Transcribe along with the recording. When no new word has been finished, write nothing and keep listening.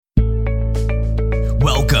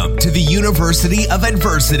Welcome to the University of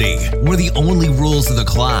Adversity, where the only rules of the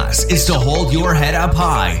class is to hold your head up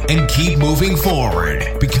high and keep moving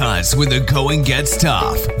forward. Because when the going gets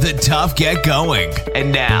tough, the tough get going.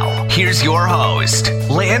 And now, here's your host,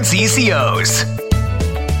 Lance Ecios.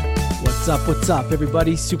 What's up,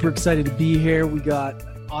 everybody? Super excited to be here. We got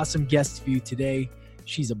an awesome guest for you today.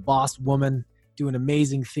 She's a boss woman, doing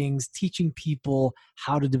amazing things, teaching people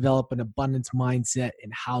how to develop an abundance mindset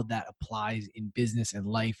and how that applies in business and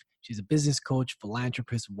life. She's a business coach,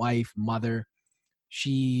 philanthropist, wife, mother.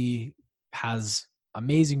 She has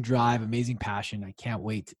amazing drive, amazing passion. I can't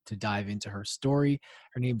wait to dive into her story.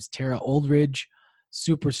 Her name is Tara Oldridge.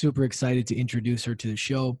 Super excited to introduce her to the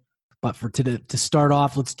show. But to start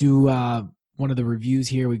off, let's do one of the reviews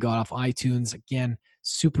here we got off iTunes. Again,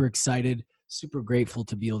 super excited. Super grateful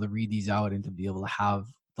to be able to read these out and to be able to have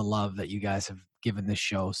the love that you guys have given this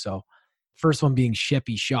show. So first one being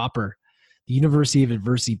Sheppy Shopper. The University of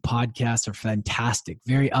Adversity podcasts are fantastic,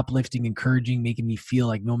 very uplifting, encouraging, making me feel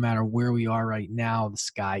like no matter where we are right now, the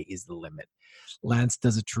sky is the limit. Lance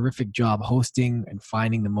does a terrific job hosting and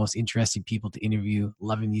finding the most interesting people to interview.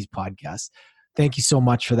 Loving these podcasts. Thank you so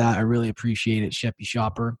much for that. I really appreciate it. Sheppy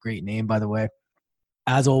Shopper. Great name, by the way.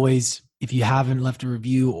 As always, if you haven't left a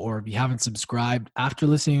review or if you haven't subscribed after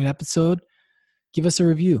listening to an episode, give us a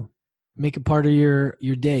review. Make it part of your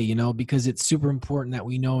day, because it's super important that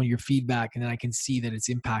we know your feedback and then I can see that it's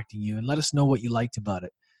impacting you, and let us know what you liked about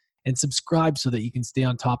it. And subscribe so that you can stay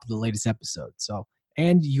on top of the latest episode.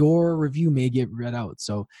 And your review may get read out.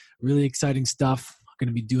 So really exciting stuff. I'm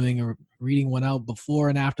going to be reading one out before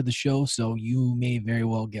and after the show, so you may very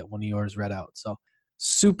well get one of yours read out. So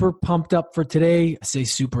super pumped up for today. I say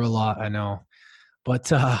super a lot, I know.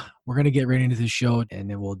 But we're going to get right into the show, and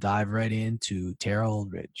then we'll dive right into Tara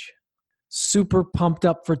Oldridge. Super pumped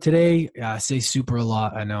up for today. I say super a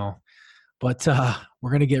lot, I know. But we're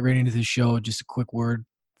going to get right into the show. Just a quick word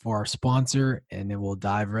for our sponsor, and then we'll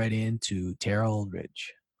dive right into Tara Oldridge.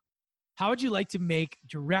 How would you like to make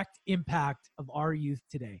direct impact of our youth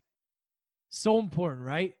today? So important,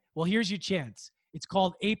 right? Well, here's your chance. It's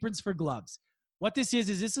called Aprons for Gloves. What this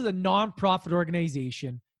is a nonprofit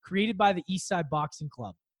organization created by the Eastside Boxing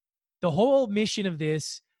Club. The whole mission of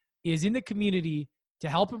this is in the community to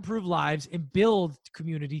help improve lives and build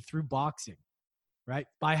community through boxing, right?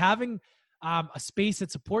 By having a space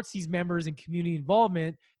that supports these members and community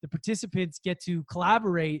involvement, the participants get to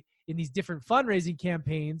collaborate in these different fundraising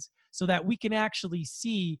campaigns so that we can actually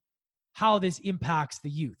see how this impacts the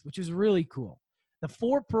youth, which is really cool. The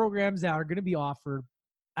 4 programs that are going to be offered: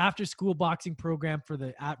 after school boxing program for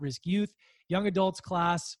the at-risk youth, young adults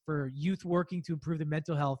class for youth working to improve their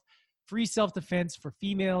mental health, free self-defense for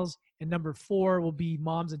females, and number 4 will be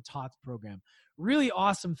moms and tots program. Really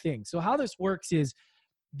awesome thing. So how this works is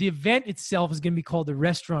the event itself is going to be called the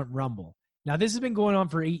Restaurant Rumble. Now this has been going on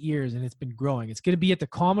for 8 years and it's been growing. It's going to be at the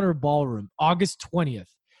Commodore Ballroom, August 20th.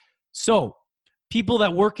 So people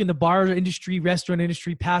that work in the bar industry, restaurant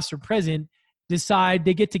industry, past or present, decide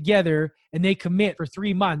they get together and they commit for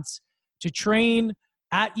 3 months to train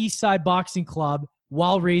at Eastside Boxing Club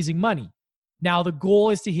while raising money. Now the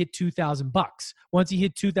goal is to hit $2,000. Once you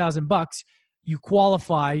hit $2,000, you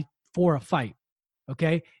qualify for a fight.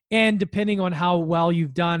 Okay. And depending on how well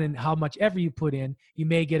you've done and how much effort you put in, you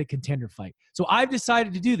may get a contender fight. So I've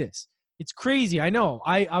decided to do this. It's crazy. I know.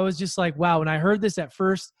 I was just like, wow. When I heard this at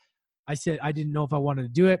first, I said, I didn't know if I wanted to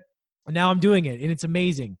do it. And now I'm doing it, and it's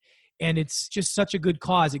amazing. And it's just such a good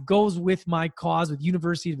cause. It goes with my cause with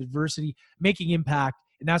University of Adversity, making impact.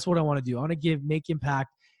 And that's what I want to do. I want to make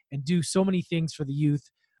impact and do so many things for the youth.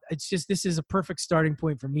 It's just, this is a perfect starting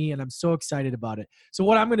point for me, and I'm so excited about it. So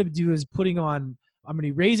what I'm going to do is I'm going to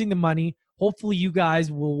be raising the money. Hopefully you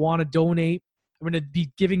guys will want to donate. I'm going to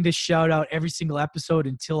be giving this shout out every single episode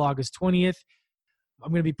until August 20th. I'm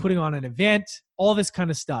going to be putting on an event, all this kind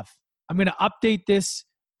of stuff. I'm going to update this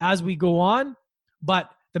as we go on, but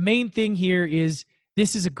the main thing here is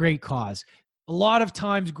this is a great cause. A lot of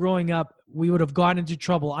times growing up, we would have gotten into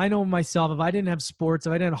trouble. I know myself, if I didn't have sports,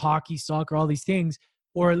 if I didn't have hockey, soccer, all these things,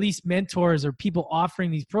 or at least mentors or people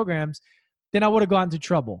offering these programs, then I would have gotten into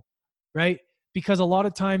trouble, right? Because a lot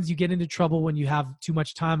of times you get into trouble when you have too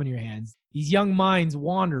much time on your hands. These young minds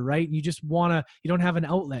wander, right? And you don't have an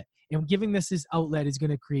outlet. And giving this outlet is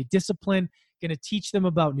going to create discipline, going to teach them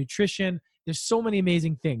about nutrition. There's so many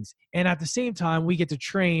amazing things. And at the same time, we get to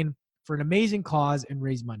train for an amazing cause and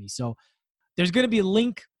raise money. So there's going to be a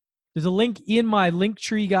link. There's a link in my link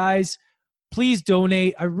tree, guys. Please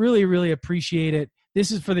donate. I really, really appreciate it.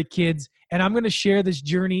 This is for the kids. And I'm going to share this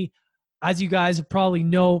journey. As you guys probably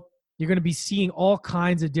know, you're going to be seeing all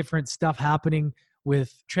kinds of different stuff happening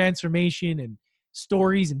with transformation and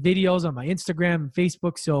stories and videos on my Instagram and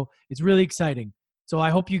Facebook. So it's really exciting. So I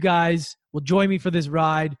hope you guys will join me for this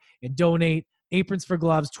ride and donate Aprons for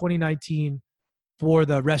Gloves 2019 for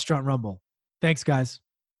the Restaurant Rumble. Thanks, guys.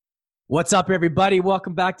 What's up, everybody?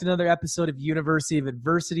 Welcome back to another episode of University of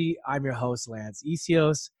Adversity. I'm your host, Lance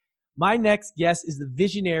Isios. My next guest is the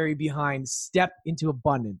visionary behind Step into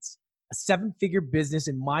Abundance, a 7-figure business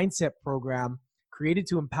and mindset program created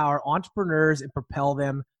to empower entrepreneurs and propel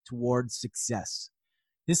them towards success.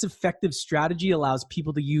 This effective strategy allows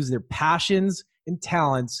people to use their passions and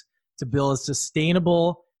talents to build a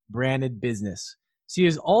sustainable branded business. She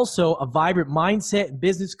is also a vibrant mindset and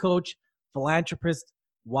business coach, philanthropist,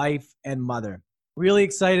 wife, and mother. Really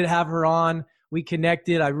excited to have her on. We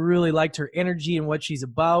connected. I really liked her energy and what she's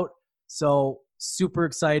about. So super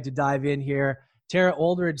excited to dive in here. Tara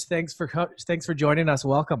Oldridge, thanks for joining us.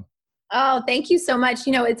 Welcome. Oh, thank you so much.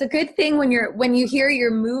 You know, it's a good thing when you hear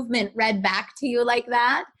your movement read back to you like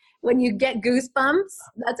that, when you get goosebumps,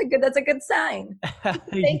 that's a good sign. Thank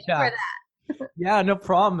you for that. Yeah, no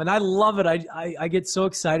problem. And I love it. I get so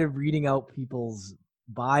excited reading out people's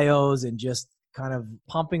bios and just kind of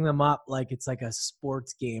pumping them up like it's like a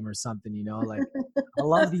sports game or something, you know, like I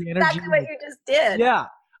love the energy. Exactly what you just did. Yeah.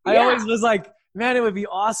 I always was like, man, it would be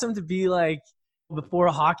awesome to be like before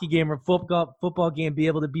a hockey game or football game, be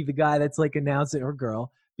able to be the guy that's like announcing, or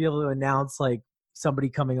girl, be able to announce like somebody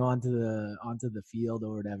coming onto the field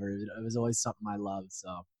or whatever. It was always something I loved.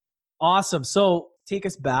 So awesome. So take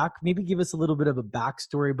us back, maybe give us a little bit of a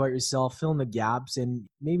backstory about yourself, fill in the gaps, and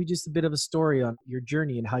maybe just a bit of a story on your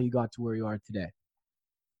journey and how you got to where you are today.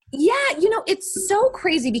 Yeah, you know, it's so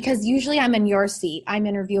crazy because usually I'm in your seat. I'm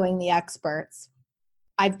interviewing the experts.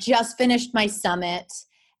 I've just finished my summit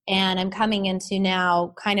and I'm coming into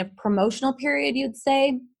now kind of promotional period, you'd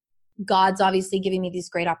say. God's obviously giving me these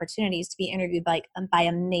great opportunities to be interviewed by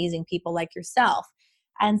amazing people like yourself.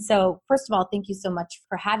 And so, first of all, thank you so much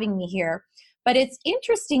for having me here. But it's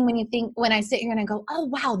interesting when I sit here and I go, oh,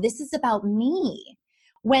 wow, this is about me.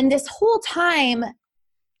 When this whole time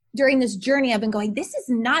during this journey, I've been going, this is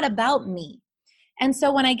not about me. And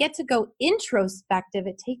so when I get to go introspective,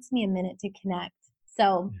 it takes me a minute to connect.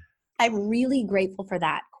 So I'm really grateful for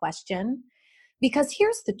that question, because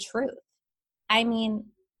here's the truth. I mean,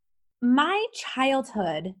 my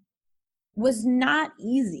childhood was not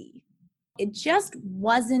easy. It just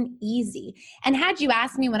wasn't easy. And had you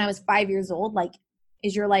asked me when I was 5 years old, like,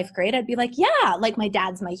 is your life great? I'd be like, yeah, like my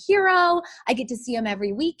dad's my hero. I get to see him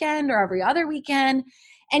every weekend or every other weekend.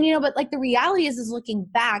 And, you know, but like the reality is looking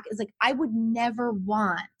back is like, I would never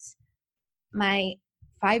want my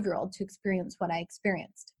 5-year-old to experience what I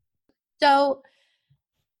experienced. So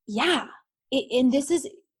yeah,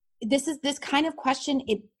 this kind of question,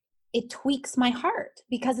 it tweaks my heart,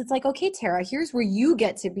 because it's like, okay, Tara, here's where you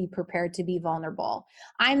get to be prepared to be vulnerable.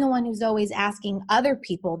 I'm the one who's always asking other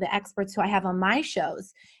people, the experts who I have on my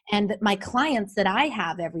shows and my clients that I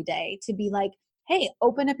have every day, to be like, hey,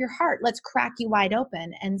 open up your heart. Let's crack you wide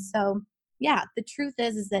open. And so, yeah, the truth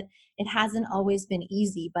is that it hasn't always been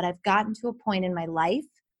easy, but I've gotten to a point in my life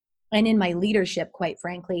and in my leadership, quite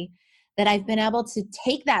frankly, that I've been able to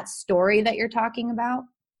take that story that you're talking about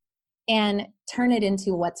and turn it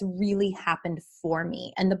into what's really happened for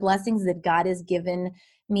me, and the blessings that God has given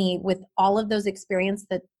me with all of those experiences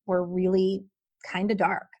that were really kind of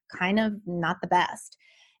dark, kind of not the best,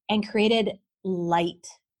 and created light.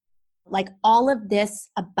 Like all of this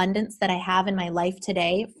abundance that I have in my life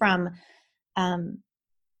today, from my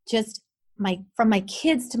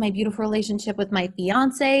kids to my beautiful relationship with my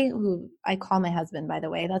fiance, who I call my husband, by the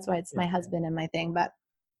way. That's why it's my husband and my thing. But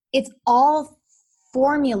it's all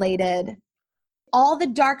formulated, all the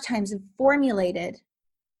dark times have formulated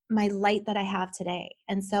my light that I have today.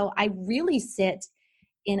 And so I really sit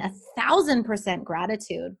in 1,000%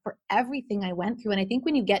 gratitude for everything I went through. And I think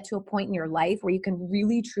when you get to a point in your life where you can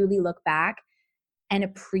really, truly look back and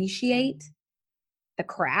appreciate the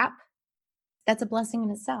crap, that's a blessing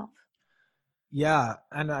in itself. Yeah.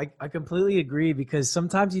 And I completely agree, because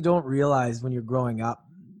sometimes you don't realize when you're growing up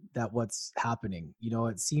that what's happening, you know,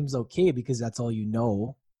 it seems okay because that's all you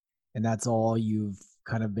know and that's all you've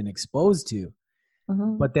kind of been exposed to.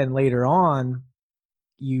 Mm-hmm. But then later on,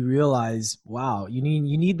 you realize, wow, you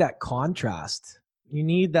need that contrast. You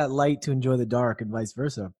need that light to enjoy the dark, and vice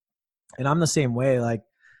versa. And I'm the same way. Like,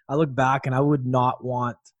 I look back and I would not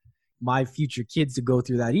want my future kids to go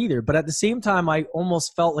through that either. But at the same time, I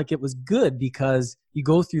almost felt like it was good, because you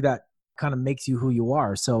go through that kind of makes you who you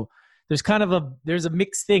are. So there's a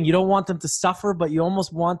mixed thing. You don't want them to suffer, but you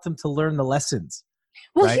almost want them to learn the lessons.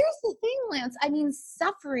 Well, right? Here's the thing, Lance. I mean,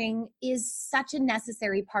 suffering is such a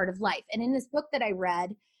necessary part of life. And in this book that I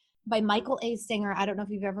read, by Michael A. Singer. I don't know if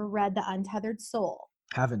you've ever read The Untethered Soul.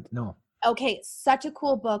 Haven't, no. Okay, such a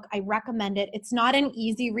cool book. I recommend it. It's not an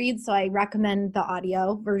easy read, so I recommend the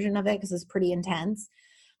audio version of it because it's pretty intense.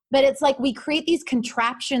 But it's like we create these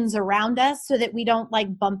contraptions around us so that we don't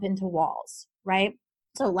like bump into walls, right?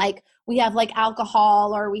 So like we have like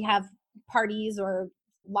alcohol, or we have parties, or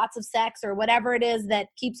lots of sex, or whatever it is that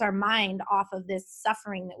keeps our mind off of this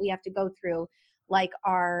suffering that we have to go through, like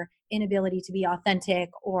our inability to be authentic,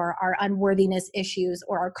 or our unworthiness issues,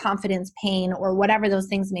 or our confidence pain, or whatever those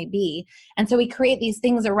things may be. And so we create these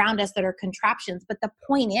things around us that are contraptions. But the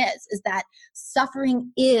point is that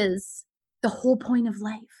suffering is the whole point of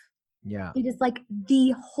life. Yeah. It is like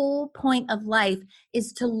the whole point of life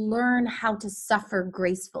is to learn how to suffer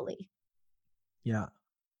gracefully. Yeah.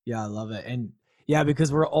 Yeah, I love it. And yeah,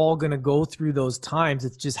 because we're all going to go through those times.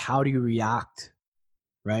 It's just how do you react,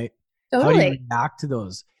 right? Totally. How do you react to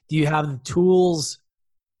those? Do you have the tools?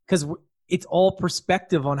 Because it's all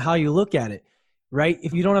perspective on how you look at it, right?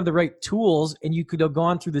 If you don't have the right tools, and you could have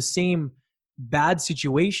gone through the same bad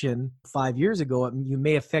situation 5 years ago, you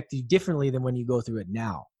may affect you differently than when you go through it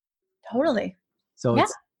now. Totally. So Yeah.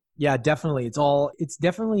 yeah, definitely. It's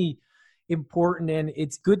definitely important, and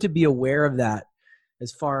it's good to be aware of that,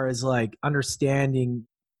 as far as like understanding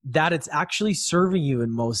that it's actually serving you in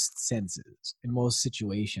most senses, in most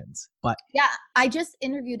situations. But yeah, I just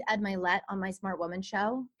interviewed Ed Milet on my Smart Woman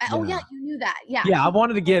show. Oh yeah, you knew that. Yeah. Yeah, I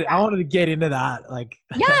wanted to get into that. Like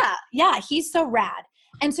Yeah, he's so rad.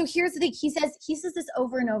 And so here's the thing. He says this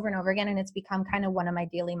over and over and over again, and it's become kind of one of my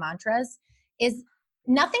daily mantras, is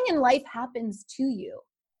nothing in life happens to you.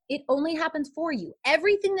 It only happens for you.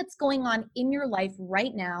 Everything that's going on in your life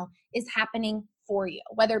right now is happening for you,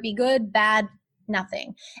 whether it be good, bad,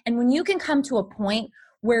 nothing. And when you can come to a point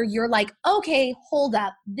where you're like, okay, hold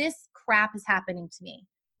up, this crap is happening to me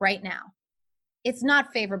right now. It's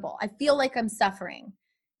not favorable. I feel like I'm suffering.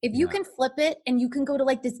 If you can flip it and you can go to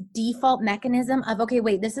like this default mechanism of, okay,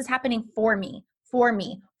 wait, this is happening for me.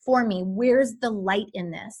 Where's the light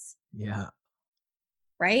in this? Yeah.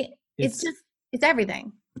 Right? It's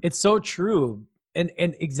everything. It's so true. And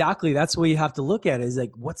exactly, that's what you have to look at, is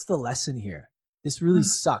like, what's the lesson here? This really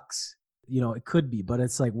sucks. It could be, but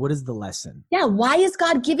it's like, what is the lesson? Yeah. Why is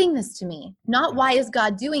God giving this to me? Not why is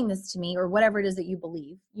God doing this to me, or whatever it is that you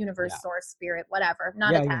believe, universe, source, spirit, whatever,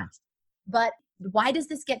 not attached. But why does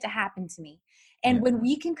this get to happen to me? And when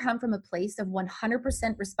we can come from a place of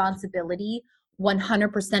 100% responsibility,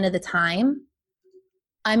 100% of the time,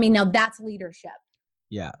 I mean, now that's leadership.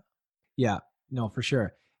 Yeah. Yeah. No, for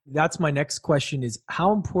sure. That's my next question, is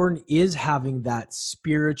how important is having that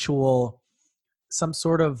spiritual, some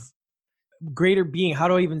sort of greater being? How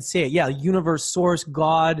do I even say it? Yeah. Universe, source,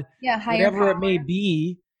 God, whatever power. It may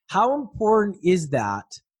be. How important is that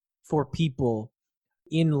for people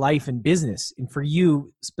in life and business, and for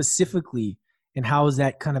you specifically? And how has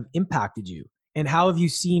that kind of impacted you? And how have you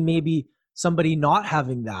seen maybe somebody not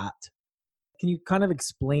having that? Can you kind of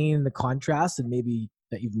explain the contrast and maybe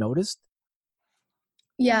that you've noticed?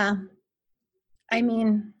 Yeah. I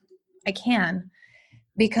mean, I can,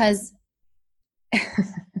 because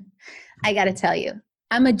I got to tell you,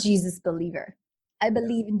 I'm a Jesus believer. I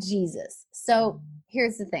believe in Jesus. So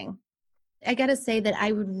here's the thing. I got to say that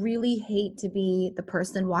I would really hate to be the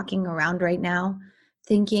person walking around right now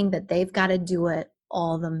thinking that they've got to do it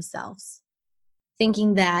all themselves,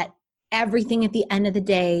 thinking that everything at the end of the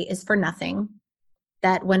day is for nothing,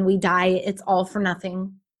 that when we die, it's all for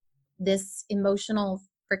nothing. This emotional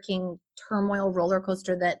freaking turmoil roller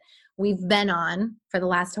coaster that we've been on for the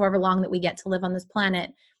last however long that we get to live on this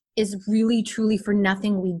planet is really, truly for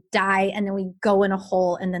nothing. We die and then we go in a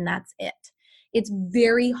hole and then that's it. It's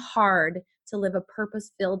very hard to live a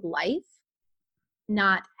purpose-filled life,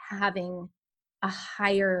 not having a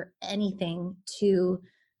higher anything to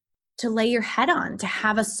lay your head on, to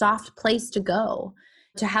have a soft place to go,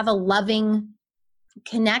 to have a loving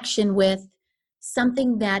connection with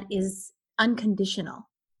something that is unconditional.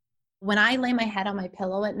 When I lay my head on my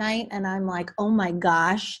pillow at night and I'm like, oh my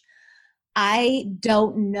gosh, I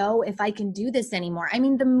don't know if I can do this anymore. I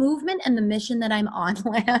mean, the movement and the mission that I'm on,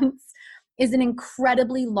 Lance, is an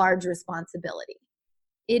incredibly large responsibility.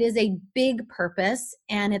 It is a big purpose,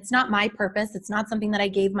 and it's not my purpose. It's not something that I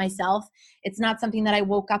gave myself. It's not something that I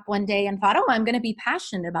woke up one day and thought, oh, I'm going to be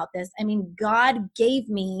passionate about this. I mean, God gave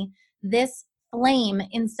me this flame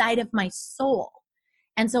inside of my soul.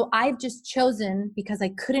 And so I've just chosen, because I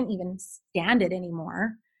couldn't even stand it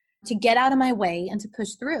anymore, to get out of my way and to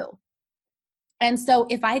push through. And so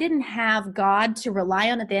if I didn't have God to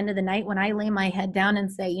rely on at the end of the night, when I lay my head down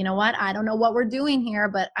and say, you know what, I don't know what we're doing here,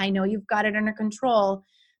 but I know you've got it under control,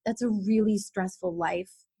 that's a really stressful life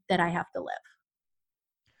that I have to live.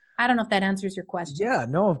 I don't know if that answers your question. Yeah,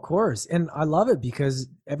 no, of course. And I love it because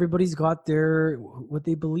everybody's got what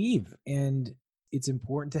they believe, and it's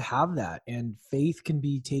important to have that. And faith can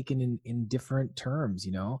be taken in different terms,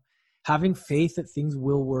 having faith that things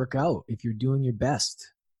will work out if you're doing your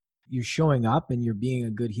best. You're showing up and you're being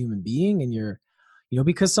a good human being, and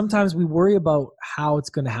because sometimes we worry about how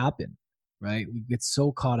it's going to happen, right? We get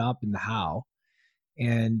so caught up in the how.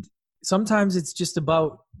 And sometimes it's just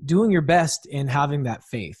about doing your best and having that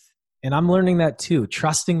faith. And I'm learning that too,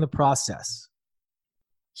 trusting the process.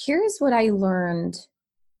 Here's what I've learned,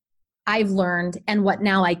 and what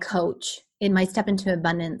now I coach in my Step into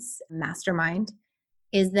Abundance mastermind,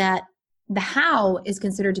 is that the how is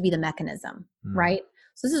considered to be the mechanism, right?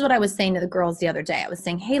 So this is what I was saying to the girls the other day. I was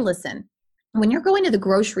saying, hey, listen, when you're going to the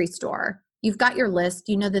grocery store, you've got your list,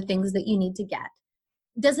 you know the things that you need to get.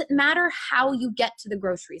 Does it matter how you get to the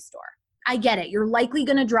grocery store? I get it. You're likely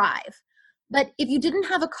going to drive. But if you didn't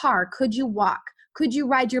have a car, could you walk? Could you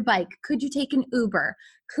ride your bike? Could you take an Uber?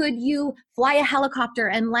 Could you fly a helicopter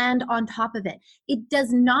and land on top of it? It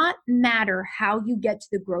does not matter how you get to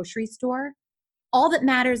the grocery store. All that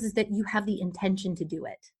matters is that you have the intention to do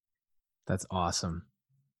it. That's awesome.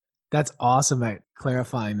 That's awesome at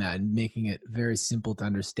clarifying that and making it very simple to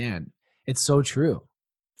understand. It's so true.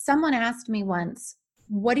 Someone asked me once,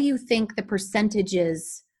 what do you think the percentage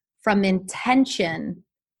is from intention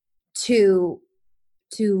to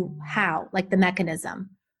how, like the mechanism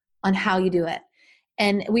on how you do it?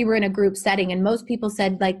 And we were in a group setting, and most people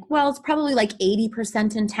said well, it's probably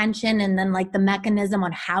 80% intention, and then the mechanism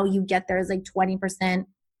on how you get there is 20%.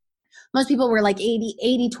 Most people were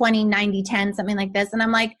 80, 20, 90, 10, something like this. And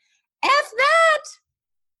I'm like, F that!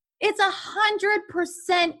 It's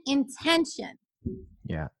 100% intention.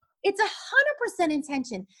 Yeah. It's 100%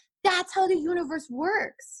 intention. That's how the universe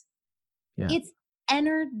works. Yeah. It's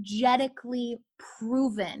energetically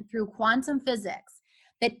proven through quantum physics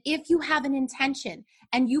that if you have an intention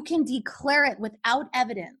and you can declare it without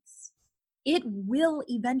evidence, it will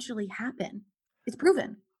eventually happen. It's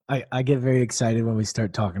proven. I get very excited when we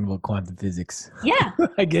start talking about quantum physics. Yeah.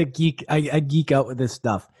 I geek out with this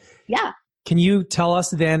stuff. Yeah. Can you tell us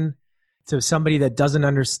then, to somebody that doesn't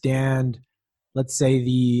understand, let's say,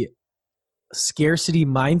 the scarcity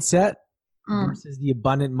mindset versus the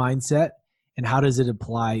abundant mindset, and how does it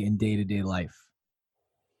apply in day-to-day life?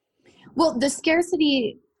 Well, the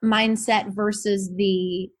scarcity mindset versus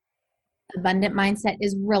the abundant mindset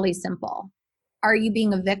is really simple. Are you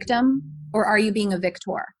being a victim or are you being a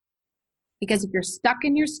victor? Because if you're stuck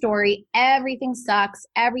in your story, everything sucks,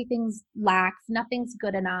 everything's lacks, nothing's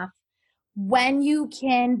good enough. When you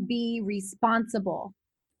can be responsible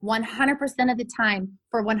 100% of the time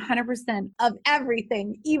for 100% of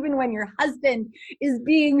everything, even when your husband is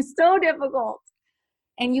being so difficult,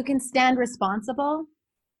 and you can stand responsible,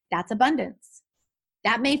 that's abundance.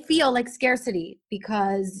 That may feel like scarcity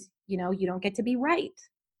because, you don't get to be right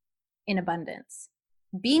in abundance.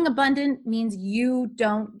 Being abundant means you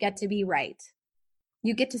don't get to be right.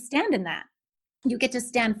 You get to stand in that. You get to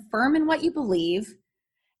stand firm in what you believe,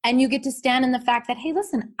 and you get to stand in the fact that, hey,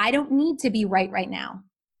 listen, I don't need to be right now.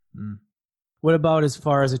 What about as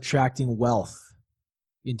far as attracting wealth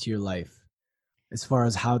into your life? As far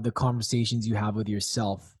as how the conversations you have with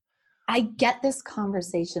yourself? I get this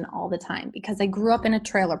conversation all the time because I grew up in a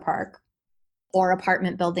trailer park or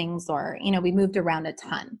apartment buildings, or, we moved around a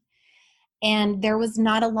ton. And there was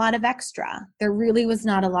not a lot of extra. There really was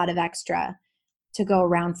not a lot of extra to go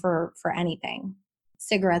around for anything.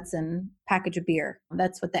 Cigarettes and package of beer.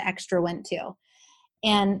 That's what the extra went to.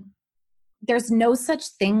 And there's no such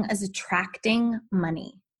thing as attracting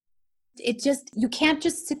money. You can't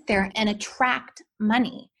just sit there and attract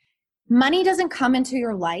money. Money doesn't come into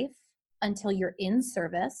your life until you're in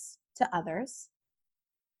service to others,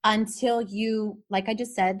 until you, like I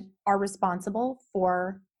just said, are responsible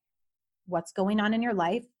for what's going on in your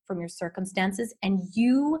life from your circumstances, and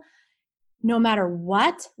you, no matter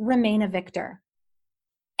what, remain a victor.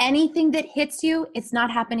 Anything that hits you, it's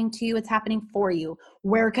not happening to you, it's happening for you.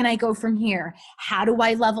 Where can I go from here? How do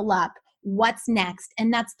I level up? What's next?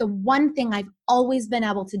 And that's the one thing I've always been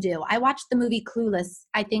able to do. I watched the movie Clueless,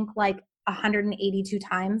 I think 182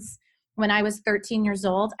 times when I was 13 years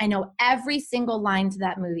old. I know every single line to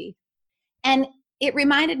that movie. And it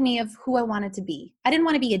reminded me of who I wanted to be. I didn't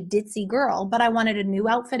want to be a ditzy girl, but I wanted a new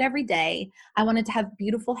outfit every day. I wanted to have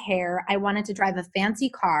beautiful hair. I wanted to drive a fancy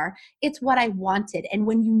car. It's what I wanted. And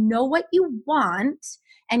when you know what you want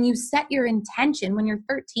and you set your intention, when you're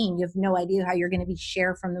 13, you have no idea how you're going to be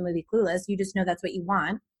Cher from the movie Clueless. You just know that's what you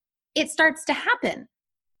want. It starts to happen.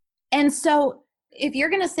 And so if you're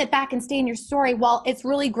going to sit back and stay in your story, well, it's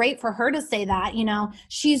really great for her to say that,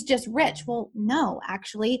 she's just rich. Well, no,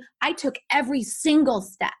 actually, I took every single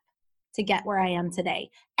step to get where I am today.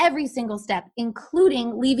 Every single step,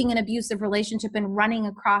 including leaving an abusive relationship and running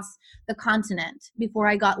across the continent before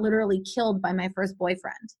I got literally killed by my first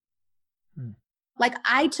boyfriend. Like,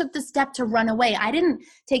 I took the step to run away. I didn't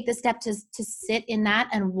take the step to sit in that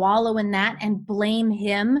and wallow in that and blame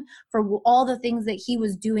him for all the things that he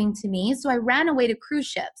was doing to me. So I ran away to cruise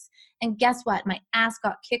ships. And guess what? My ass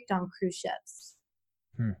got kicked on cruise ships.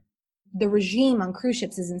 The regime on cruise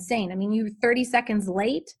ships is insane. I mean, you're 30 seconds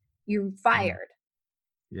late, you're fired.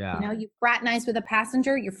 Yeah. You fraternize with a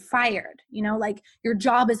passenger, you're fired. Like, your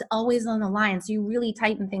job is always on the line. So you really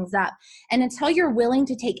tighten things up. And until you're willing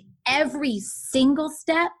to take every single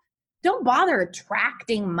step, don't bother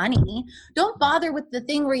attracting money. Don't bother with the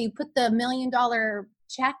thing where you put the $1 million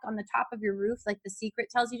check on the top of your roof, like The Secret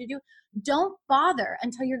tells you to do. Don't bother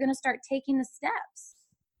until you're going to start taking the steps.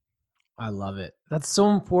 I love it. That's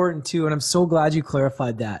so important too. And I'm so glad you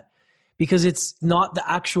clarified that, because it's not the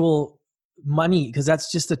actual money, because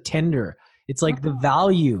that's just a tender. It's like the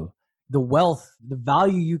value, the wealth, the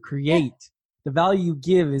value you create, the value you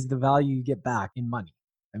give is the value you get back in money.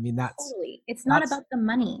 I mean, totally. It's not about the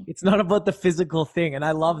money. It's not about the physical thing. And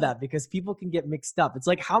I love that, because people can get mixed up. It's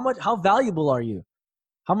like, how valuable are you?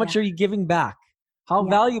 How much are you giving back? How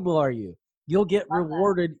valuable are you? You'll get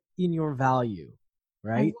rewarded in your value,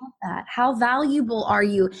 right? I love that. How valuable are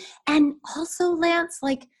you? And also, Lance,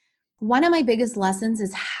 like, one of my biggest lessons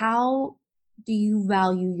is, how do you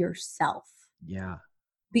value yourself? Yeah.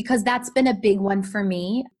 Because that's been a big one for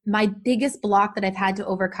me. My biggest block that I've had to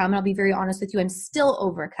overcome, and I'll be very honest with you, I'm still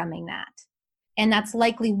overcoming that. And that's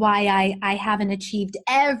likely why I haven't achieved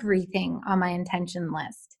everything on my intention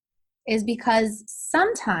list, is because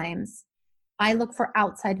sometimes I look for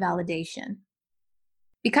outside validation.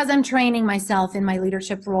 Because I'm training myself in my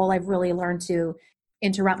leadership role, I've really learned to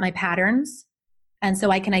interrupt my patterns. And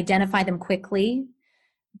so I can identify them quickly.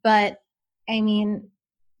 But I mean,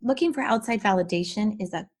 looking for outside validation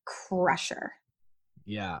is a crusher.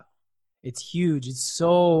 Yeah, it's huge.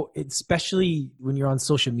 Especially when you're on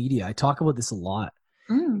social media. I talk about this a lot,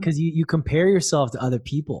 because you compare yourself to other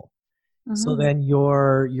people. So then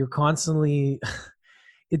you're constantly,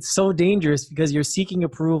 it's so dangerous, because you're seeking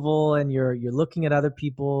approval and you're looking at other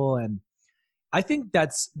people. And I think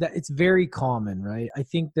that it's very common, right? I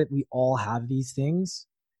think that we all have these things,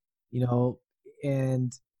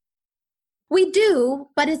 and we do,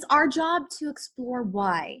 but it's our job to explore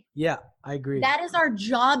why. Yeah, I agree. That is our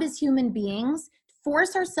job as human beings,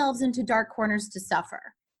 force ourselves into dark corners to suffer.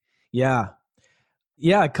 Yeah.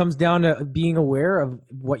 Yeah, it comes down to being aware of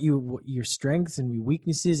what your strengths and your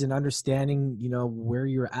weaknesses, and understanding, where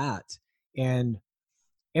you're at, and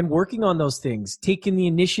working on those things, taking the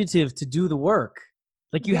initiative to do the work.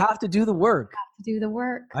 Like, you have to do the work. Do the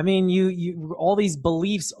work. I mean, you all these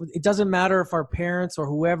beliefs, it doesn't matter if our parents or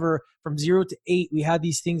whoever from 0 to 8, we had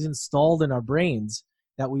these things installed in our brains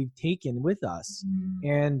that we've taken with us.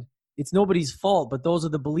 And it's nobody's fault, but those are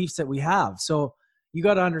the beliefs that we have. So you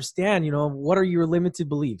got to understand, what are your limited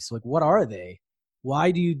beliefs? Like, what are they?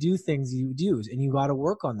 Why do you do things you do? And you got to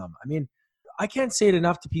work on them. I mean, I can't say it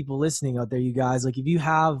enough to people listening out there, you guys. Like, if you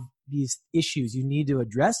have these issues, you need to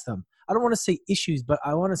address them. I don't want to say issues, but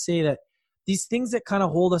I want to say that these things that kind of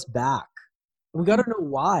hold us back, we got to know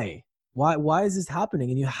why. Why is this happening?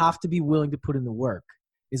 And you have to be willing to put in the work.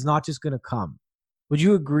 It's not just going to come. Would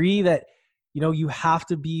you agree that, you have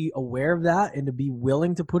to be aware of that and to be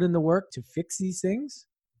willing to put in the work to fix these things?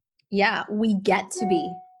 Yeah, we get to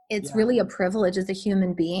be. It's really a privilege as a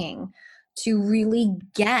human being to really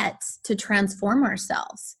get to transform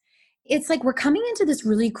ourselves. It's like we're coming into this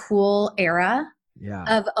really cool era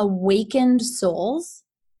of awakened souls.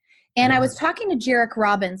 And I was talking to Jairek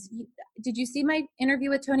Robbins. Did you see my interview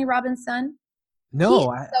with Tony Robbins' son?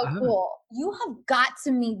 No. He's so cool. You have got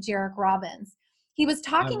to meet Jairek Robbins. He was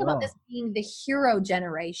talking about this being the hero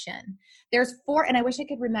generation. There's 4, and I wish I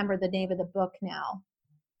could remember the name of the book now.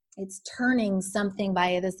 It's Turning something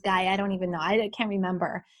by this guy. I don't even know. I can't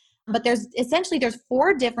remember. But there's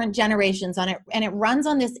 4 different generations on it, and it runs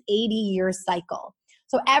on this 80-year cycle.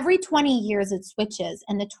 So every 20 years it switches.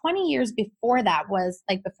 And the 20 years before that was,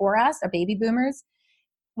 like, before us, our baby boomers,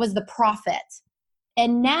 was the prophet.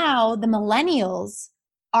 And now the millennials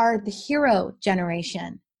are the hero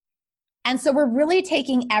generation. And so we're really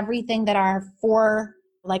taking everything that our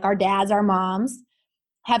dads, our moms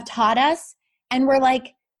have taught us, and we're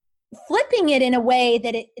like flipping it in a way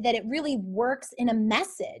that it really works in a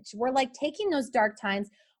message. We're like taking those dark times,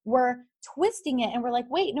 we're twisting it, and we're like,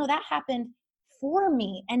 wait, no, that happened for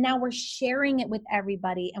me. And now we're sharing it with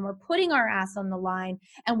everybody and we're putting our ass on the line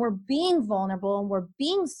and we're being vulnerable and we're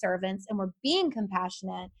being servants and we're being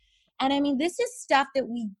compassionate. And I mean, this is stuff that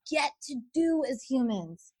we get to do as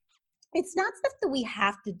humans. It's not stuff that we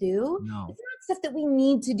have to do. No. It's not stuff that we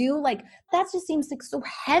need to do. Like, that just seems like so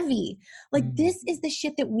heavy. Like, this is the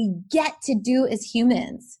shit that we get to do as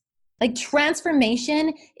humans. Like,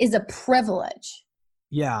 transformation is a privilege.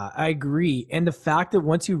 Yeah, I agree. And the fact that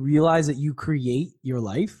once you realize that you create your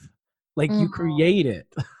life, like you create it.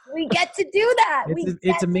 We get to do that.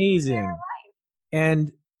 It's amazing.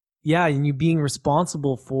 And yeah, and you being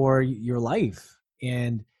responsible for your life.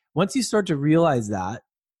 And once you start to realize that,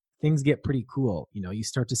 things get pretty cool. You know, you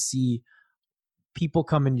start to see people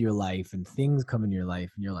come into your life and things come into your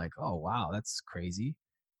life and you're like, oh, wow, that's crazy.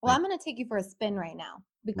 Well, I'm going to take you for a spin right now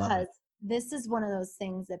because this is one of those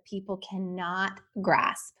things that people cannot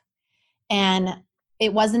grasp. And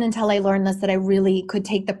it wasn't until I learned this that I really could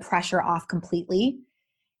take the pressure off completely.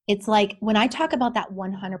 It's like when I talk about that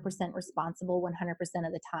 100% responsible 100%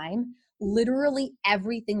 of the time, literally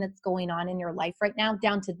everything that's going on in your life right now,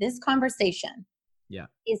 down to this conversation,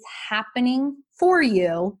 is happening for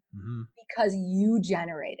you because you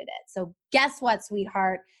generated it. So guess what,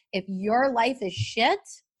 sweetheart? If your life is shit,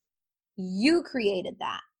 you created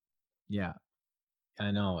that. Yeah,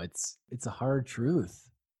 I know. It's a hard truth.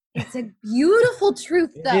 It's a beautiful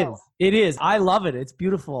truth, though. It is. I love it. It's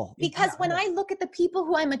beautiful. Because when I look at the people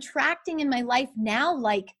who I'm attracting in my life now,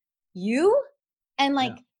 like you and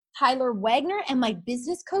like Tyler Wagner and my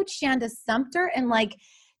business coach, Shanda Sumter, and like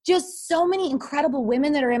just so many incredible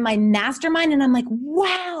women that are in my mastermind. And I'm like,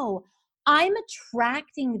 wow, I'm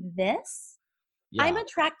attracting this. Yeah. I'm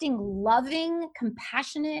attracting loving,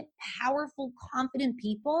 compassionate, powerful, confident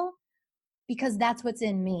people because that's what's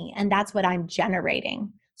in me and that's what I'm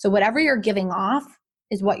generating. So whatever you're giving off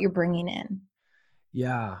is what you're bringing in.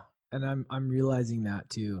 Yeah. And I'm realizing that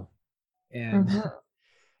too. And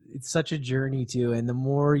it's such a journey too. And the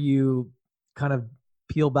more you kind of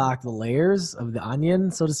peel back the layers of the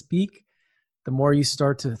onion, so to speak, the more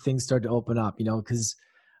things start to open up, you know, because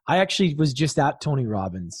I actually was just at Tony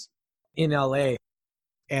Robbins in LA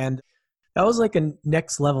and that was like a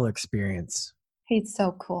next level experience. It's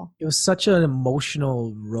so cool. It was such an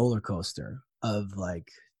emotional roller coaster of like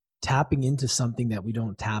tapping into something that we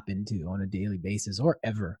don't tap into on a daily basis or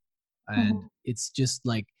ever. And it's just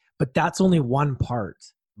like, but that's only one part.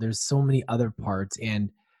 There's so many other parts. And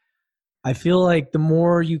I feel like the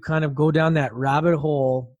more you kind of go down that rabbit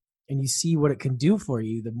hole and you see what it can do for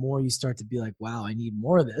you, the more you start to be like, wow, I need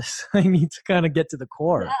more of this. I need to kind of get to the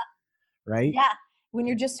core. Yeah. Right? Yeah. When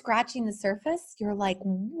you're just scratching the surface, you're like,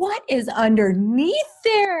 what is underneath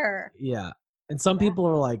there? Yeah. And some people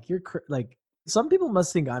are like, some people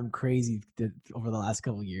must think I'm crazy over the last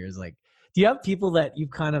couple of years. Like, do you have people that you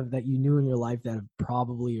knew in your life that have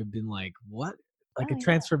probably have been like, what? Like a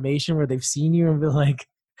transformation where they've seen you and been like,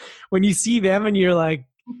 when you see them and you're like,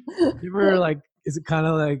 you're like, is it kind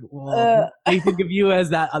of like, well, they think of you as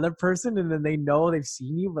that other person and then they know they've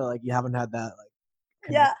seen you, but like you haven't had that like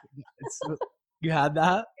connection. Yeah. You had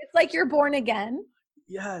that? It's like you're born again.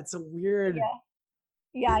 Yeah, it's a weird.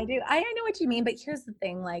 Yeah, I do. I know what you mean, but here's the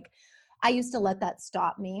thing. Like, I used to let that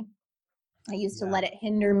stop me. I used to let it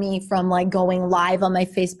hinder me from like going live on my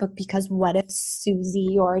Facebook because what if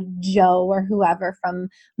Susie or Joe or whoever from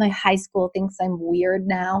my high school thinks I'm weird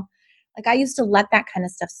now? Like, I used to let that kind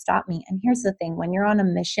of stuff stop me. And here's the thing. When you're on a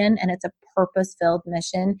mission and it's a purpose-filled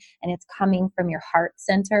mission and it's coming from your heart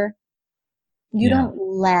center, you don't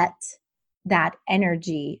let that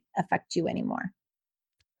energy affect you anymore.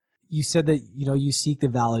 You said that, you know, you seek the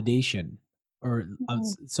validation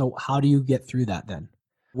so how do you get through that then?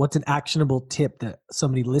 What's an actionable tip that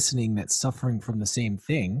somebody listening that's suffering from the same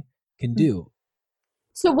thing can do?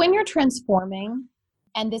 So when you're transforming,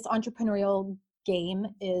 and this entrepreneurial game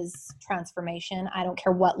is transformation, I don't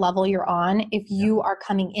care what level you're on. If you are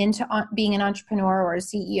coming into being an entrepreneur or a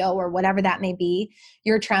CEO or whatever that may be,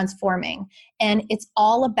 you're transforming. And it's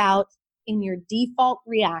all about in your default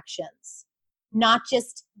reactions, not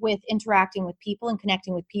just with interacting with people and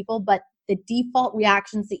connecting with people, but the default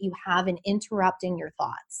reactions that you have in interrupting your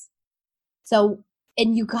thoughts. So,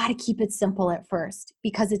 and you got to keep it simple at first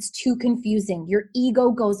because it's too confusing. Your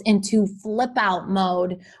ego goes into flip out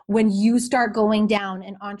mode when you start going down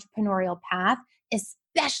an entrepreneurial path,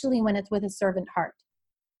 especially when it's with a servant heart,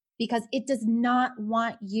 because it does not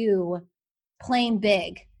want you playing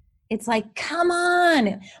big. It's like, come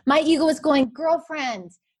on. My ego is going,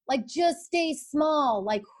 girlfriend, like just stay small.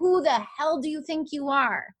 Like, who the hell do you think you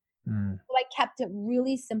are? So I kept it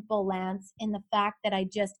really simple, Lance, in the fact that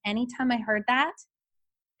anytime I heard that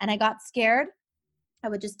and I got scared, I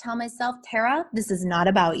would just tell myself, Tara, this is not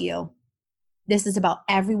about you. This is about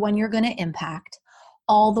everyone you're going to impact,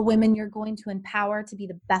 all the women you're going to empower to be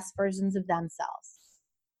the best versions of themselves.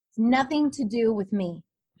 It's nothing to do with me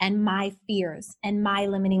and my fears and my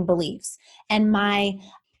limiting beliefs and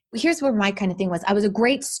here's where my kind of thing was. I was a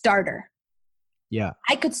great starter. Yeah.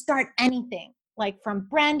 I could start anything, like from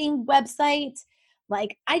branding, website,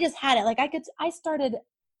 like I just had it. Like I started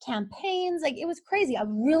campaigns, like it was crazy. A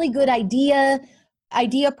really good idea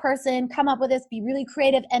person, come up with this, be really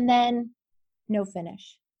creative, and then no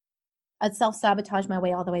finish. I'd self-sabotage my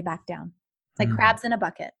way all the way back down. It's like crabs in a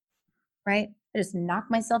bucket, right? I just knock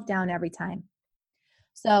myself down every time.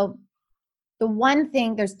 So the one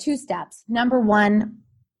thing, there's 2 steps. Number 1,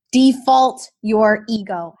 default your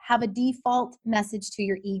ego. Have a default message to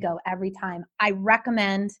your ego every time. I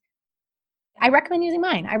recommend using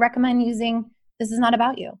mine. I recommend using, this is not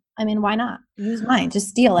about you. I mean, why not? Use mine, just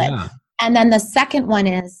steal it. Yeah. And then the second one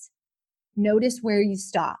is notice where you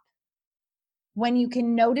stop. When you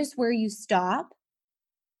can notice where you stop,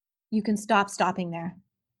 you can stop stopping there.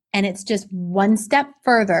 And it's just one step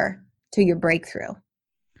further to your breakthrough.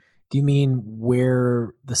 Do you mean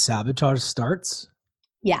where the sabotage starts?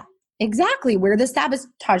 Yeah, exactly. Where the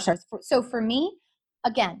sabotage starts. So for me,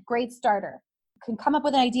 again, great starter. Can come up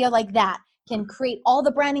with an idea like that. Can create all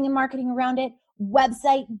the branding and marketing around it.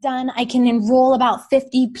 Website done. I can enroll about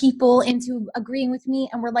 50 people into agreeing with me.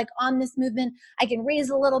 And we're like on this movement. I can raise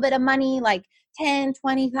a little bit of money, like $10,000,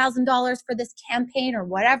 $20,000 for this campaign or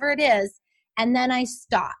whatever it is. And then I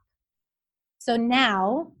stop. So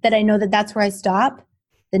now that I know that that's where I stop,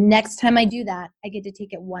 the next time I do that, I get to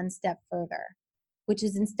take it one step further, which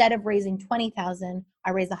is instead of raising 20,000,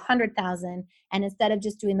 I raise 100,000. And instead of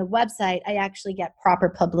just doing the website, I actually get proper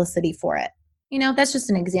publicity for it. You know, that's just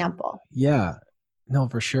an example. Yeah, no,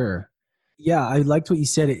 for sure. Yeah. I liked what you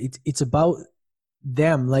said. It's about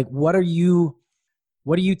them. Like, what are you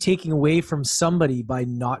taking away from somebody by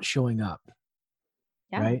not showing up?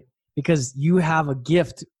 Yeah. Right? Because you have a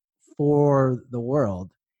gift for the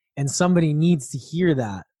world and somebody needs to hear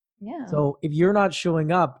that. Yeah. So if you're not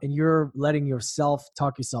showing up and you're letting yourself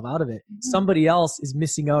talk yourself out of it, somebody else is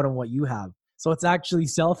missing out on what you have. So it's actually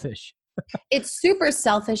selfish. It's super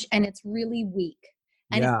selfish and it's really weak.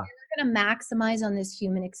 And Yeah. if you're going to maximize on this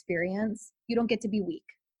human experience, you don't get to be weak.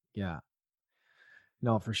 Yeah.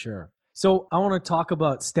 No, for sure. So I want to talk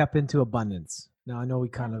about step into abundance. Now I know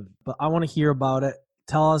but I want to hear about it.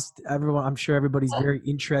 Tell us, everyone. I'm sure everybody's very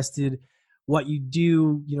interested what you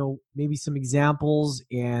do, you know, maybe some examples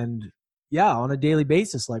and on a daily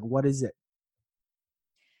basis, like what is it?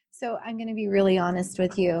 So I'm going to be really honest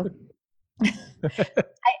with you.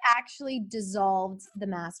 I actually dissolved the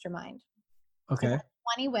mastermind. Okay. It had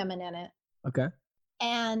 20 women in it. Okay.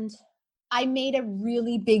 And I made a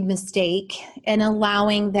really big mistake in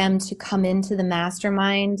allowing them to come into the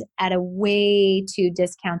mastermind at a way too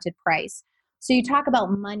discounted price. So you talk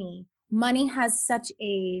about money. Money has such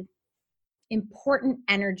a important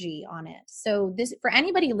energy on it. So this, for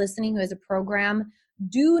anybody listening who has a program,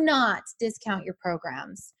 do not discount your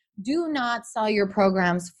programs. Do not sell your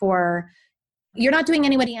programs for, you're not doing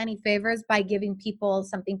anybody any favors by giving people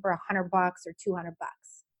something for $100 or $200.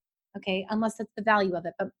 Okay. Unless that's the value of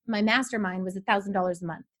it. But my mastermind was $1,000 a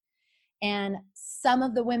month. And some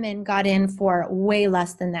of the women got in for way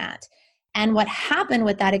less than that. And what happened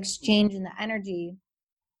with that exchange in the energy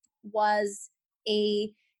was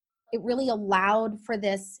it really allowed for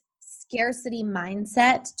this scarcity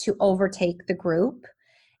mindset to overtake the group.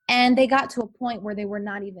 And they got to a point where they were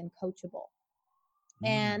not even coachable.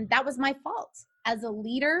 And that was my fault. As a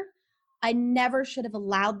leader, I never should have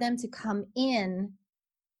allowed them to come in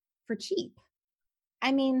for cheap.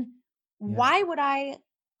 I mean, why would I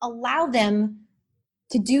allow them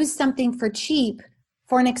to do something for cheap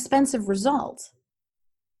for an expensive result?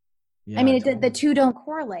 I mean, the two don't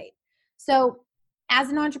correlate. So as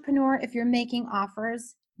an entrepreneur, if you're making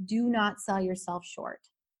offers, do not sell yourself short.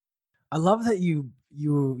 I love that you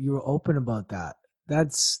were open about that.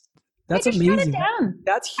 That's amazing. Shut it down.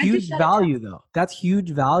 That's huge value though. That's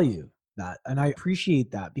huge value, and I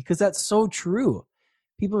appreciate that because that's so true.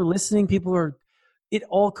 People are listening, it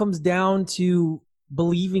all comes down to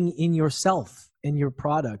believing in yourself and your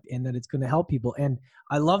product and that it's going to help people. And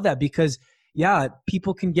I love that because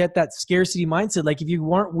people can get that scarcity mindset. Like if you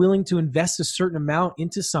weren't willing to invest a certain amount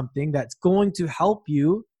into something that's going to help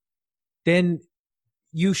you, then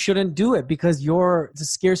you shouldn't do it because it's a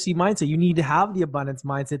scarcity mindset. You need to have the abundance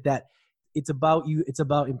mindset that it's about you. It's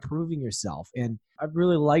about improving yourself. And I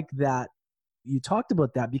really like that you talked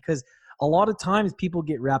about that because a lot of times people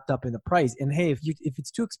get wrapped up in the price and hey, if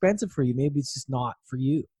it's too expensive for you, maybe it's just not for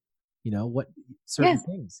you. what certain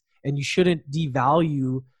things. And you shouldn't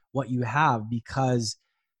devalue what you have because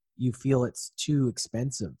you feel it's too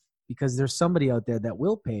expensive, because there's somebody out there that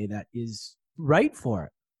will pay that is right for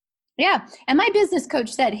it. Yeah. And my business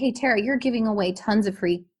coach said, hey, Tara, you're giving away tons of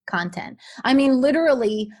free content. I mean,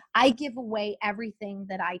 literally, I give away everything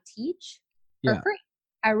that I teach for free.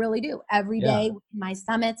 I really do. Every day, my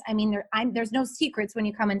summits. I mean, there's no secrets when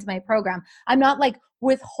you come into my program. I'm not like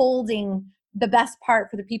withholding the best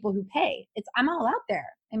part for the people who pay. I'm all out there.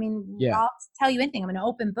 I mean, I'll tell you anything. I'm an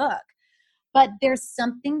open book. But there's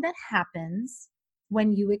something that happens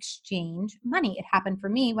when you exchange money. It happened for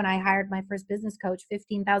me when I hired my first business coach,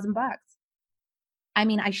 $15,000. I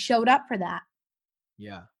mean, I showed up for that.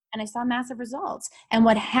 Yeah. And I saw massive results. And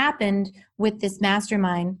what happened with this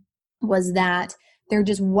mastermind was that there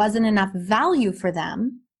just wasn't enough value for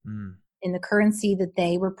them in the currency that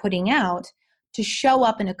they were putting out to show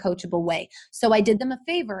up in a coachable way. So I did them a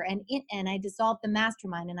favor and I dissolved the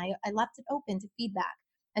mastermind, and I left it open to feedback.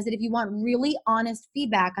 I said, if you want really honest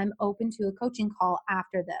feedback, I'm open to a coaching call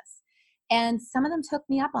after this. And some of them took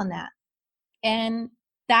me up on that. And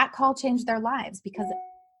that call changed their lives because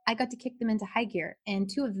I got to kick them into high gear, and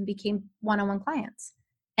 2 of them became one-on-one clients.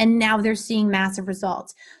 And now they're seeing massive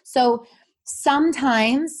results. So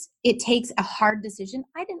sometimes it takes a hard decision.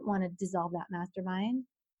 I didn't want to dissolve that mastermind.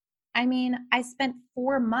 I mean, I spent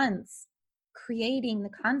 4 months creating the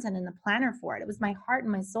content and the planner for it. It was my heart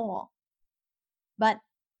and my soul. But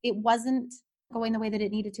it wasn't going the way that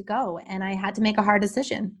it needed to go. And I had to make a hard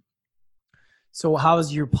decision. So how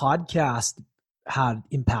has your podcast had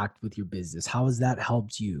impact with your business? How has that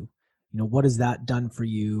helped you? What has that done for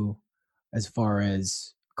you as far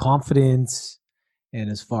as confidence and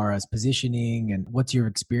as far as positioning, and what's your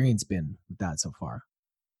experience been with that so far?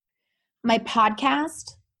 My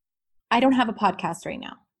podcast, I don't have a podcast right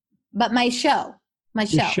now, but my show. Your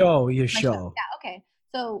show. Yeah. Okay.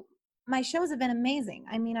 So my shows have been amazing.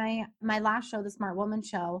 I mean, my last show, the Smart Woman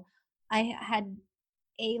Show, I had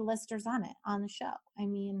A-listers on the show. I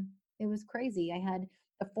mean, it was crazy. I had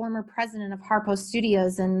the former president of Harpo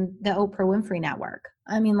Studios and the Oprah Winfrey Network.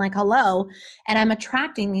 I mean, like, hello. And I'm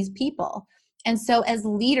attracting these people. And so as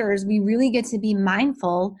leaders, we really get to be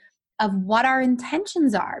mindful of what our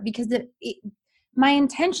intentions are, because my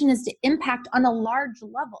intention is to impact on a large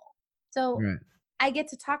level. So I get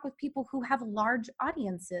to talk with people who have large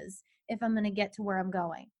audiences if I'm going to get to where I'm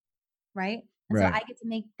going, right? So I get to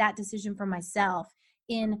make that decision for myself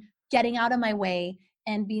in getting out of my way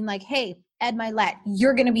and being like, hey, Ed Mylett,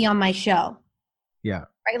 you're going to be on my show. Yeah.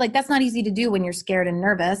 Right? Like, that's not easy to do when you're scared and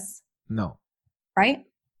nervous. No. Right?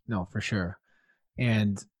 No, for sure.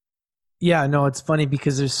 And it's funny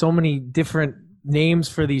because there's so many different names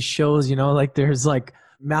for these shows, like there's like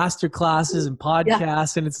master classes and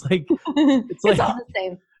podcasts, and it's like, it's all the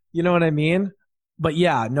same. You know what I mean? But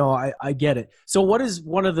I get it. So what is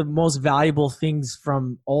one of the most valuable things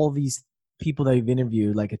from all these people that you've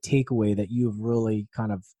interviewed, like a takeaway that you've really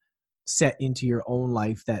kind of set into your own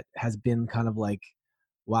life that has been kind of like,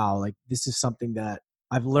 wow, like this is something that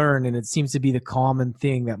I've learned, and it seems to be the common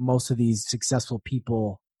thing that most of these successful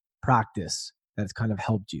people practice that's kind of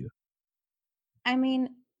helped you? I mean,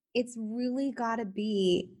 it's really got to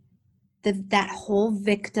be that whole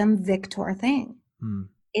victim-victor thing.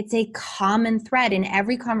 It's a common thread in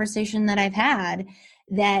every conversation that I've had,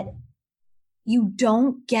 that you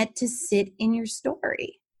don't get to sit in your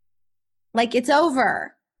story. Like, it's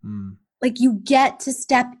over. Like, you get to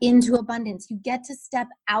step into abundance. You get to step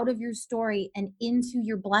out of your story and into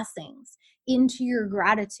your blessings, into your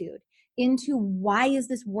gratitude, into why is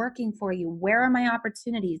this working for you? Where are my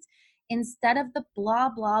opportunities? Instead of the blah,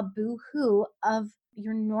 blah, boo-hoo of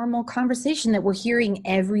your normal conversation that we're hearing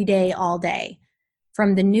every day, all day,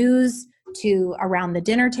 from the news to around the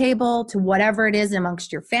dinner table to whatever it is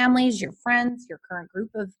amongst your families, your friends, your current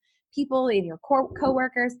group of people, and your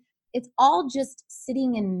co-workers. It's all just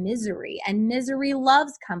sitting in misery, and misery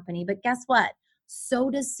loves company. But guess what? So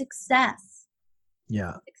does success.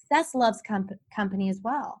 Yeah. Success loves company as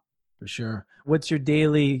well. For sure. What's your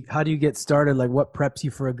daily, how do you get started? Like, what preps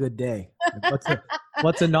you for a good day? Like,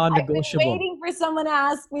 what's a non-negotiable? I've been waiting for someone to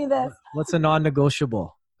ask me this. What's a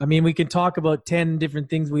non-negotiable? I mean, we can talk about 10 different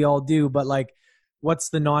things we all do, but like, what's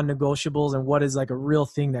the non-negotiables, and what is like a real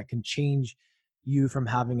thing that can change you from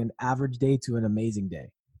having an average day to an amazing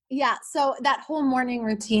day? Yeah. So that whole morning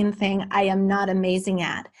routine thing, I am not amazing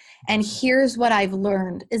at. And here's what I've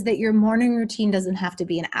learned is that your morning routine doesn't have to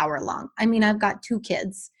be an hour long. I mean, I've got 2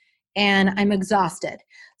 kids and I'm exhausted.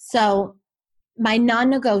 So my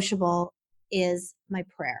non-negotiable is my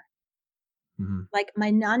prayer. Like my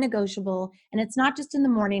non-negotiable, and it's not just in the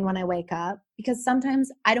morning when I wake up, because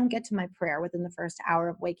sometimes I don't get to my prayer within the first hour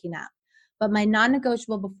of waking up. But my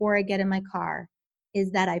non-negotiable before I get in my car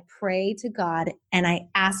is that I pray to God and I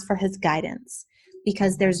ask for his guidance,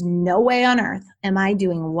 because there's no way on earth am I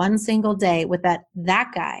doing one single day without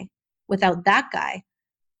that guy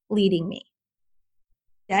leading me.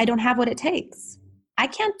 I don't have what it takes. I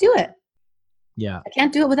can't do it. Yeah. I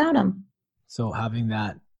can't do it without him. So having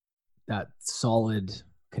that solid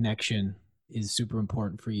connection is super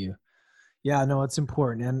important for you. Yeah, no, it's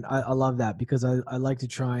important. And I love that, because I like to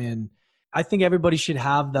try, and I think everybody should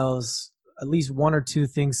have those, at least one or two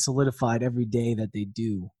things solidified every day that they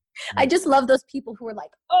do. I just love those people who are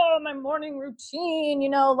like, oh, my morning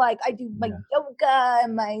routine, like I do my yoga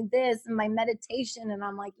and my this and my meditation. And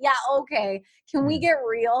I'm like, yeah, okay. Can we get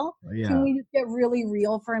real? Yeah. Can we just get really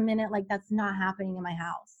real for a minute? Like, that's not happening in my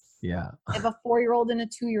house. Yeah. I have a 4-year-old and a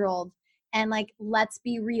 2-year-old, and like, let's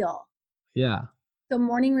be real. Yeah. The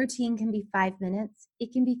morning routine can be 5 minutes.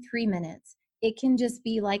 It can be 3 minutes. It can just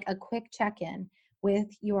be like a quick check-in with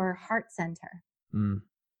your heart center.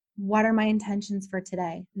 What are my intentions for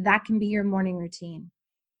today? That can be your morning routine.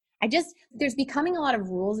 There's becoming a lot of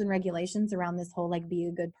rules and regulations around this whole like be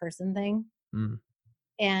a good person thing.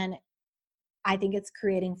 And I think it's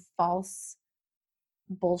creating false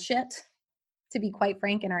bullshit, to be quite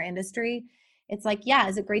frank, in our industry. It's like, yeah,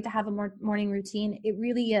 is it great to have a morning routine? It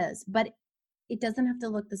really is, but it doesn't have to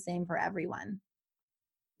look the same for everyone.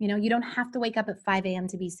 You don't have to wake up at 5 a.m.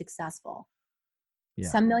 to be successful. Yeah.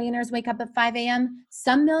 Some millionaires wake up at 5 a.m.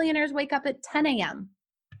 Some millionaires wake up at 10 a.m.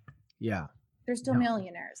 Yeah. They're still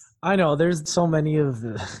millionaires. I know. There's so many of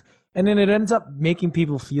the, and then it ends up making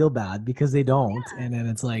people feel bad because they don't. Yeah. And then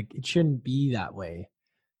it's like, it shouldn't be that way.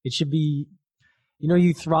 It should be,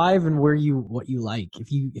 you thrive in what you like.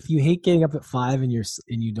 If you hate getting up at 5 and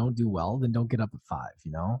you don't do well, then don't get up at 5,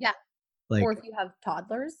 Yeah. Like, or if you have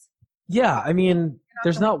toddlers. Yeah. I mean,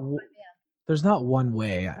 there's not one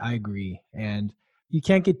way. I agree. And you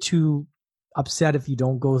can't get too upset if you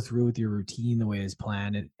don't go through with your routine the way it's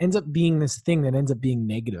planned. It ends up being this thing that ends up being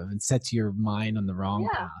negative and sets your mind on the wrong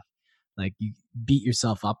path. Like, you beat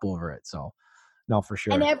yourself up over it. So, no, for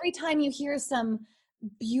sure. And every time you hear some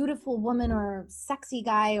beautiful woman or sexy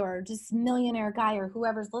guy or just millionaire guy or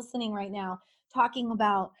whoever's listening right now talking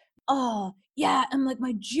about, oh, yeah, and like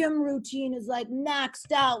my gym routine is like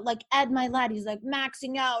maxed out. Like Ed Milet, he's like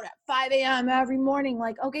maxing out at 5 a.m. every morning.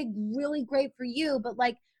 Like, okay, really great for you, but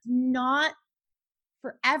like not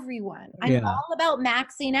for everyone. I'm all about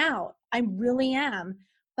maxing out. I really am.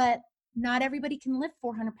 But not everybody can lift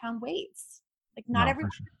 400-pound weights. Like not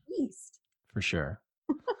everyone's a beast. For sure.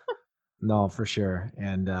 No, for sure.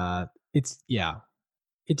 And it's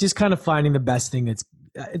just kind of finding the best thing that's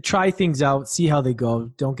try things out, see how they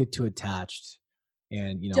go. Don't get too attached,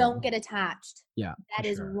 and don't get attached. Yeah, that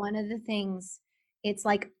is one of the things. It's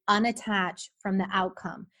like unattach from the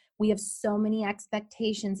outcome. We have so many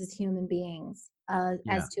expectations as human beings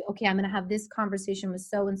as to, okay, I'm going to have this conversation with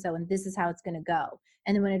so and so, and this is how it's going to go.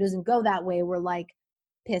 And then when it doesn't go that way, we're like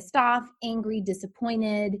pissed off, angry,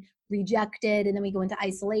 disappointed, rejected, and then we go into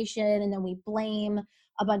isolation, and then we blame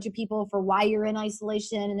a bunch of people for why you're in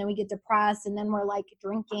isolation, and then we get depressed, and then we're like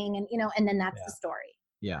drinking, and and then that's the story.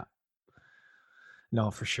 Yeah.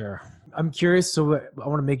 No, for sure. I'm curious, so I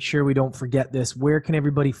want to make sure we don't forget this. Where can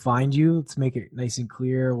everybody find you? Let's make it nice and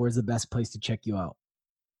clear. Where's the best place to check you out?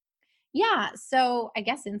 Yeah, so I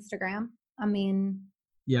guess Instagram. I mean,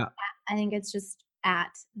 yeah, I think it's just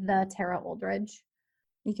at the Tara Oldridge.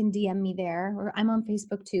 You can DM me there, or I'm on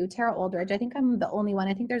Facebook too, Tara Oldridge. I think I'm the only one.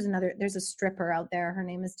 I think there's a stripper out there. Her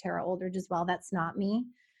name is Tara Oldridge as well. That's not me.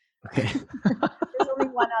 Okay. There's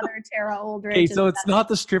only one other Tara Oldridge. Okay, so it's not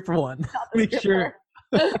the stripper one. Make sure.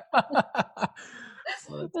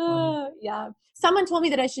 Yeah. Someone told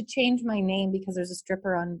me that I should change my name because there's a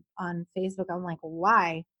stripper on Facebook. I'm like,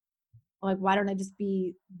 why? I'm like, why don't I just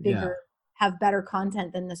be bigger, have better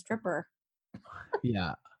content than the stripper?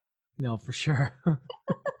 Yeah. No, for sure.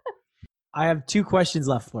 I have 2 questions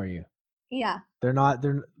left for you. Yeah. They're not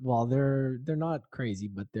crazy,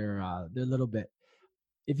 but they're a little bit.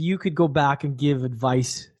 If you could go back and give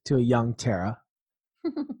advice to a young Tara,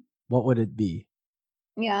 what would it be?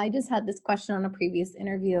 Yeah, I just had this question on a previous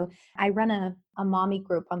interview. I run a mommy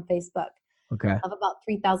group on Facebook of about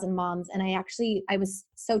 3,000 moms. And I was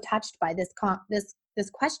so touched by this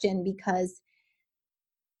question because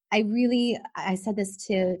I said this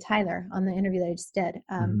to Tyler on the interview that I just did.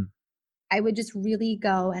 I would just really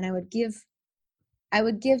go and I would give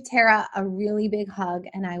Tara a really big hug,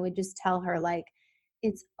 and I would just tell her, like,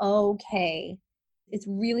 it's okay. It's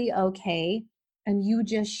really okay. And you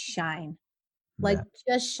just shine. Like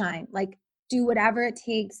just shine, like do whatever it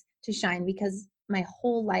takes to shine, because my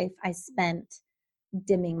whole life I spent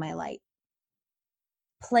dimming my light,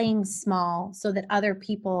 playing small so that other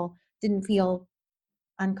people didn't feel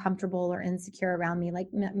uncomfortable or insecure around me. Like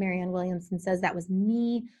Marianne Williamson says, that was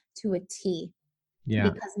me to a T. Yeah.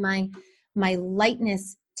 Because my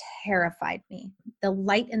lightness terrified me. The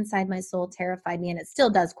light inside my soul terrified me, and it still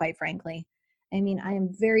does, quite frankly. I mean, I am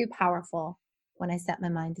very powerful when I set my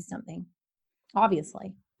mind to something,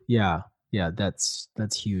 obviously. Yeah. That's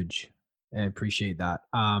huge. I appreciate that.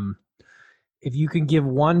 If you can give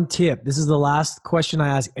one tip, this is the last question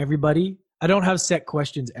I ask everybody. I don't have set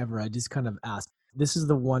questions ever. I just kind of ask. This is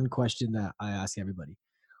the one question that I ask everybody.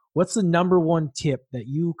 What's the number one tip that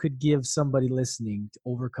you could give somebody listening to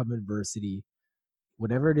overcome adversity,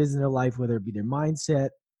 whatever it is in their life, whether it be their mindset,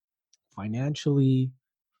 financially,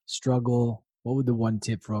 struggle? What would the one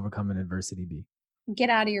tip for overcoming adversity be? Get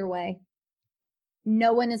out of your way.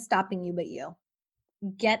 No one is stopping you but you.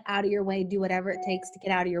 Get out of your way. Do whatever it takes to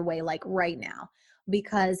get out of your way, like right now.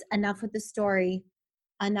 Because enough with the story,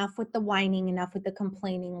 enough with the whining, enough with the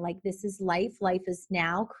complaining. Like, this is life. Life is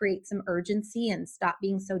now. Create some urgency and stop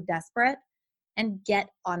being so desperate and get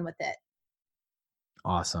on with it.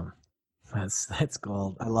 Awesome. That's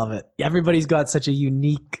gold. I love it. Everybody's got such a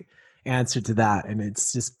unique answer to that, and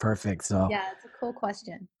it's just perfect. So yeah, it's a cool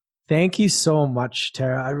question. Thank you so much,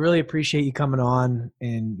 Tara. I really appreciate you coming on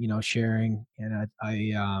and, sharing. And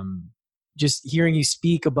I just hearing you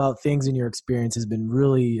speak about things in your experience has been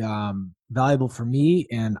really valuable for me.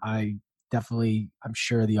 And I'm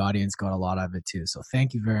sure the audience got a lot out of it too. So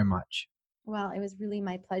thank you very much. Well, it was really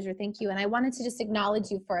my pleasure. Thank you. And I wanted to just acknowledge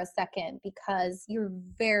you for a second, because you're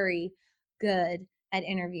very good at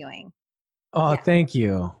interviewing. Oh, yeah. Thank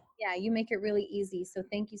you. Yeah, you make it really easy. So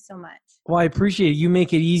thank you so much. Well, I appreciate it. You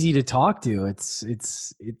make it easy to talk to.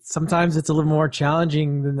 It's sometimes it's a little more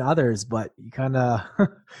challenging than others, but you kind of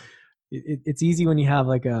it's easy when you have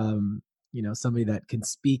like somebody that can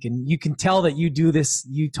speak, and you can tell that you do this.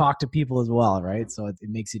 You talk to people as well, right? So it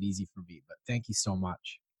makes it easy for me. But thank you so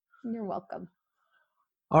much. You're welcome.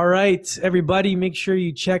 All right, everybody, make sure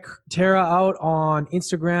you check Tara out on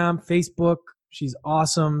Instagram, Facebook. She's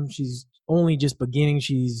awesome. She's only just beginning.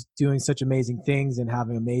 She's doing such amazing things and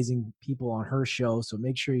having amazing people on her show. So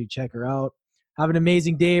make sure you check her out. Have an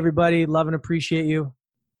amazing day, everybody. Love and appreciate you.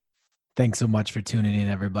 Thanks so much for tuning in,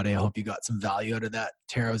 everybody. I hope you got some value out of that.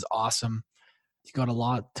 Tara was awesome. She's got a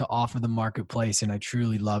lot to offer the marketplace, and I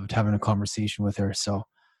truly loved having a conversation with her. So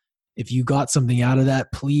if you got something out of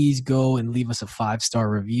that, please go and leave us a 5-star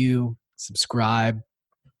review, subscribe.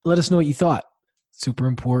 Let us know what you thought. Super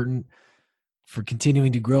important. For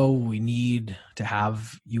continuing to grow, we need to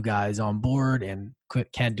have you guys on board, and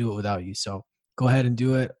can't do it without you. So go ahead and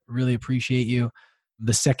do it. Really appreciate you.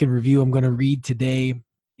 The second review I'm going to read today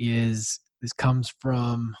this comes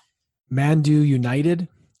from Mandu United.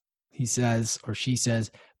 He says, or she says,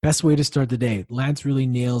 best way to start the day. Lance really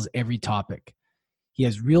nails every topic. He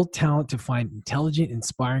has real talent to find intelligent,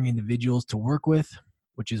 inspiring individuals to work with,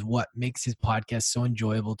 which is what makes his podcast so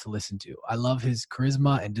enjoyable to listen to. I love his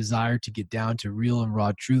charisma and desire to get down to real and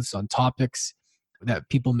raw truths on topics that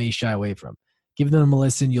people may shy away from. Give them a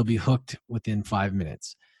listen. You'll be hooked within 5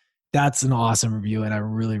 minutes. That's an awesome review, and I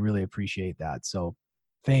really, really appreciate that. So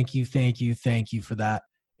thank you for that.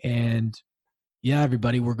 And yeah,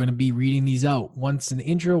 everybody, we're going to be reading these out once in the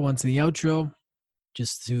intro, once in the outro,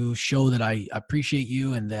 just to show that I appreciate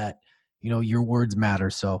you and that, your words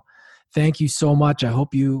matter. So thank you so much. I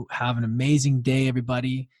hope you have an amazing day,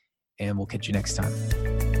 everybody, and we'll catch you next time.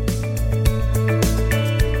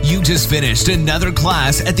 You just finished another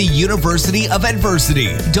class at the University of Adversity.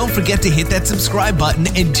 Don't forget to hit that subscribe button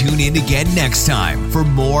and tune in again next time for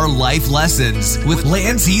more life lessons with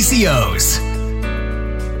Lance ECOs.